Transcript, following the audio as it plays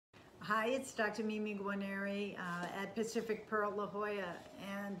Hi, it's Dr. Mimi Guarneri at Pacific Pearl La Jolla.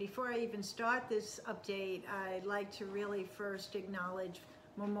 And before I even start this update, I'd like to really first acknowledge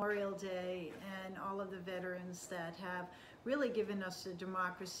Memorial Day and all of the veterans that have really given us the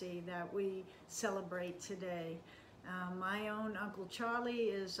democracy that we celebrate today. My own Uncle Charlie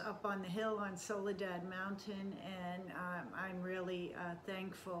is up on the hill on Soledad Mountain, and I'm really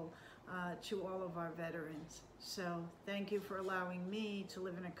thankful to all of our veterans. So thank you for allowing me to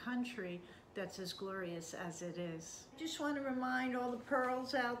live in a country that's as glorious as it is. Just want to remind all the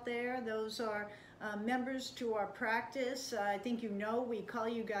Pearls out there, those are members to our practice. I think you know we call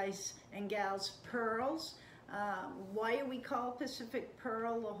you guys and gals Pearls. Why are we called Pacific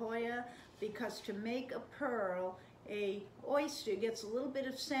Pearl La Jolla? Because to make a pearl, a oyster gets a little bit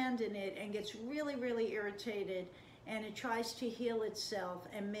of sand in it and gets really, really irritated, and it tries to heal itself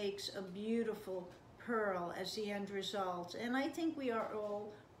and makes a beautiful pearl as the end result. And I think we are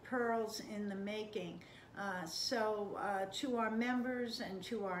all pearls in the making. To our members and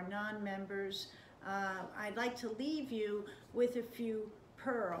to our non-members, I'd like to leave you with a few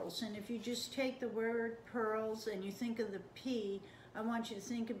pearls. And if you just take the word pearls and you think of the P, I want you to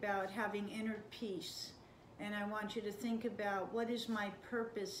think about having inner peace. And I want you to think about, what is my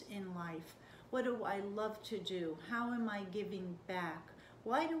purpose in life? What do I love to do? How am I giving back?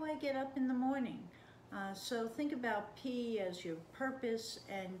 Why do I get up in the morning? So think about P as your purpose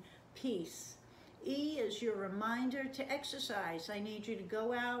and peace. E is your reminder to exercise. I need you to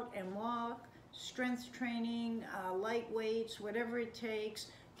go out and walk, strength training, light weights, whatever it takes.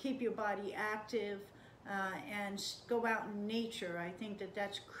 Keep your body active and go out in nature. I think that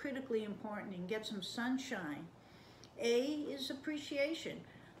that's critically important, and get some sunshine. A is appreciation.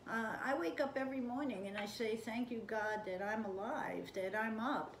 I wake up every morning and I say, thank you, God, that I'm alive, that I'm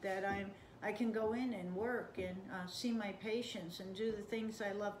up, that I can go in and work and see my patients and do the things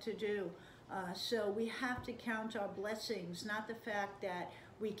I love to do. So we have to count our blessings, not the fact that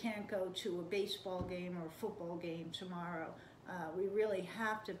we can't go to a baseball game or a football game tomorrow. We really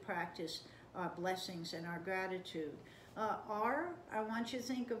have to practice our blessings and our gratitude. R, I want you to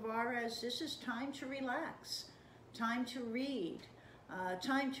think of R as, this is time to relax, time to read,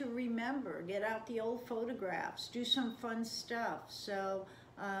 time to remember, get out the old photographs, do some fun stuff. So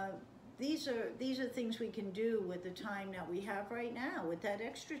these are things we can do with the time that we have right now, with that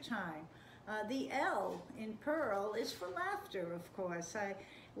extra time. The L in Pearl is for laughter, of course.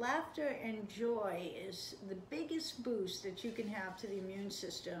 Laughter and joy is the biggest boost that you can have to the immune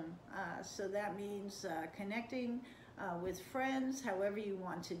system. So that means connecting with friends, however you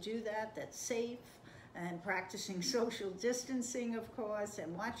want to do that, that's safe, and practicing social distancing, of course,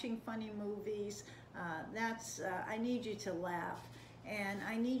 and watching funny movies. I need you to laugh, and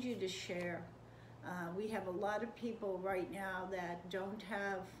I need you to share. We have a lot of people right now that don't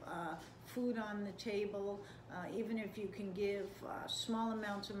have food on the table. Even if you can give small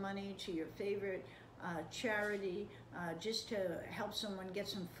amounts of money to your favorite charity, just to help someone get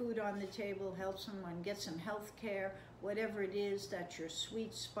some food on the table, help someone get some health care, whatever it is that's your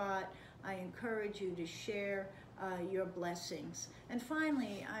sweet spot, I encourage you to share your blessings. And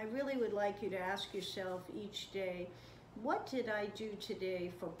finally, I really would like you to ask yourself each day, what did I do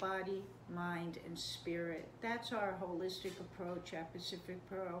today for body, mind, and spirit? That's our holistic approach at Pacific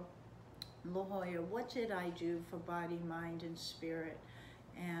Pearl La Jolla. What did I do for body, mind, and spirit?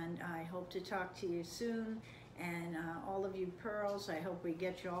 And I hope to talk to you soon. And all of you Pearls, I hope we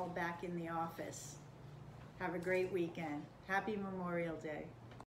get you all back in the office. Have a great weekend. Happy Memorial Day.